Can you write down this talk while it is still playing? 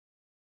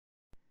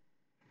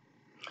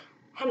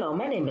Hello,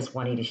 my name is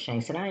Juanita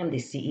Shanks, and I am the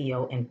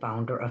CEO and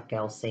founder of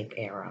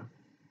FailSafe-ERA.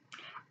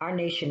 Our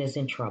nation is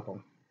in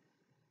trouble.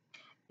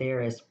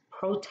 There is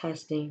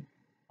protesting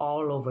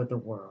all over the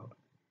world,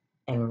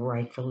 and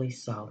rightfully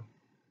so.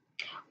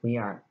 We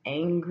are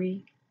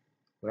angry,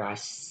 we are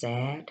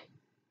sad,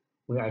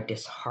 we are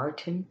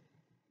disheartened,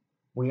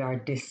 we are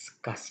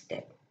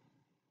disgusted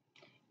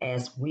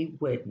as we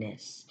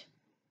witnessed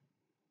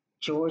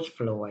George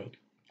Floyd,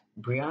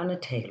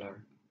 Breonna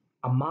Taylor,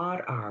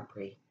 Ahmaud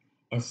Arbery,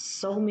 and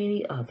so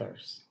many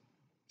others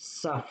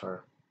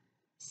suffer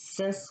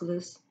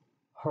senseless,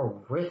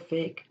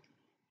 horrific,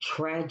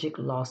 tragic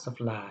loss of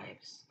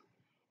lives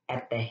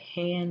at the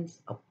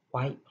hands of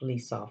white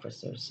police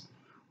officers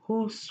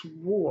who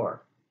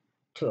swore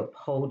to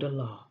uphold the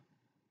law,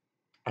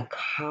 a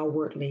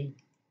cowardly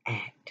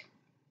act.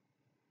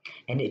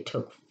 And it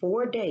took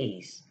 4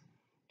 days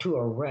to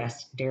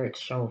arrest Derek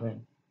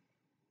Chauvin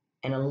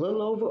and a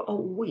little over a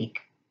week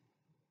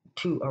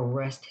to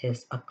arrest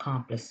his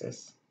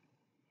accomplices.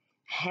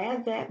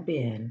 Had that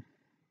been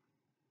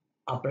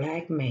a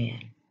black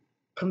man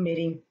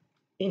committing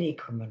any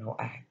criminal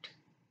act,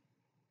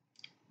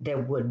 there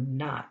would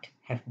not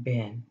have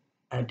been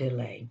a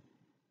delay.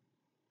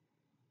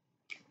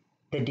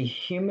 The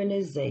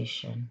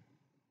dehumanization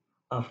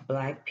of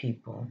black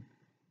people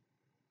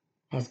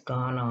has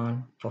gone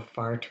on for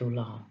far too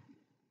long.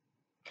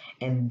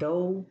 And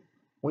though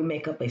we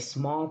make up a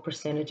small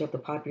percentage of the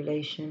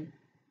population,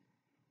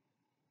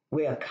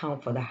 we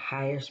account for the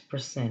highest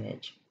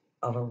percentage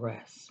of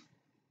arrests.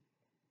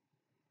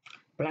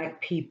 Black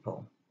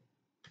people,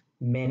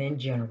 men in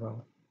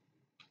general,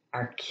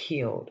 are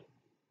killed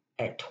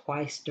at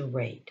twice the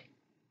rate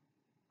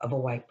of a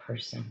white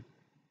person.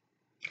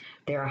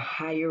 There are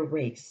higher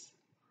rates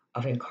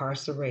of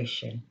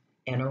incarceration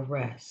and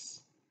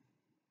arrests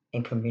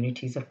in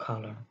communities of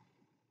color.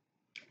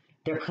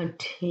 There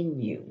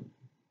continue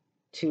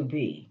to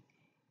be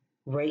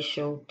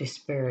racial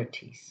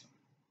disparities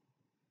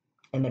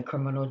in the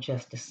criminal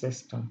justice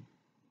system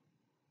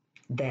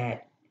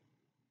that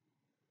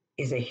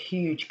is a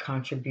huge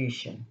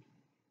contribution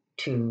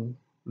to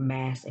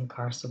mass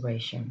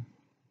incarceration.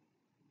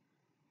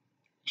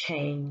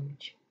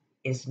 Change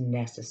is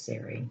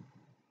necessary.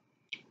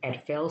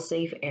 At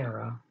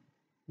FailSafe-ERA,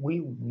 we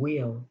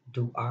will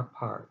do our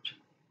part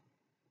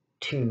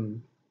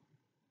to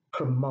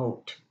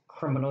promote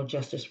criminal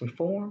justice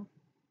reform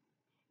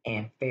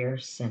and fair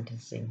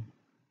sentencing.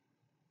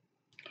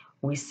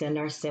 We send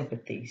our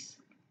sympathies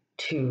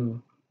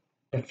to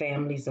the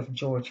families of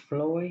George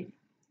Floyd,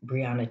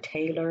 Breonna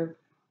Taylor,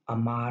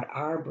 Ahmaud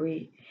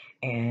Arbery,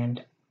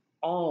 and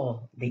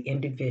all the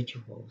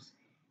individuals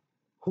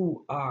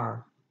who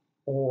are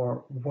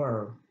or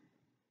were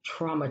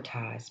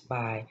traumatized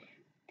by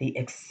the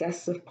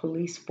excessive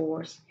police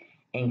force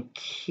and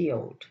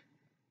killed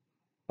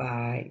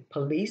by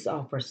police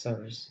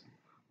officers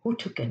who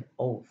took an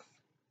oath,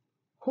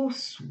 who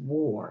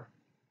swore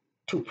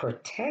to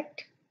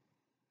protect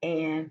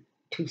and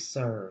to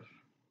serve,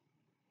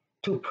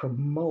 to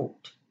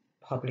promote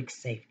public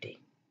safety.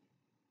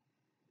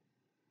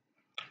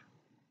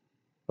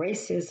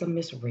 Racism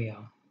is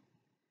real.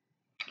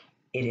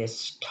 It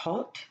is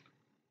taught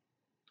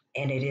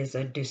and it is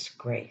a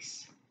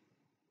disgrace.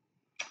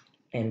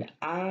 And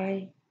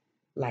I,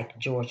 like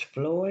George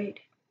Floyd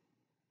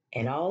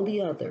and all the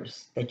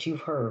others that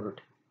you've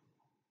heard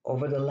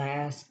over the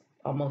last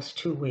almost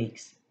 2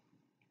 weeks,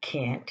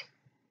 can't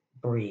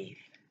breathe.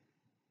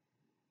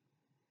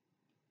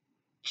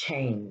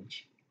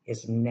 Change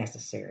is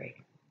necessary.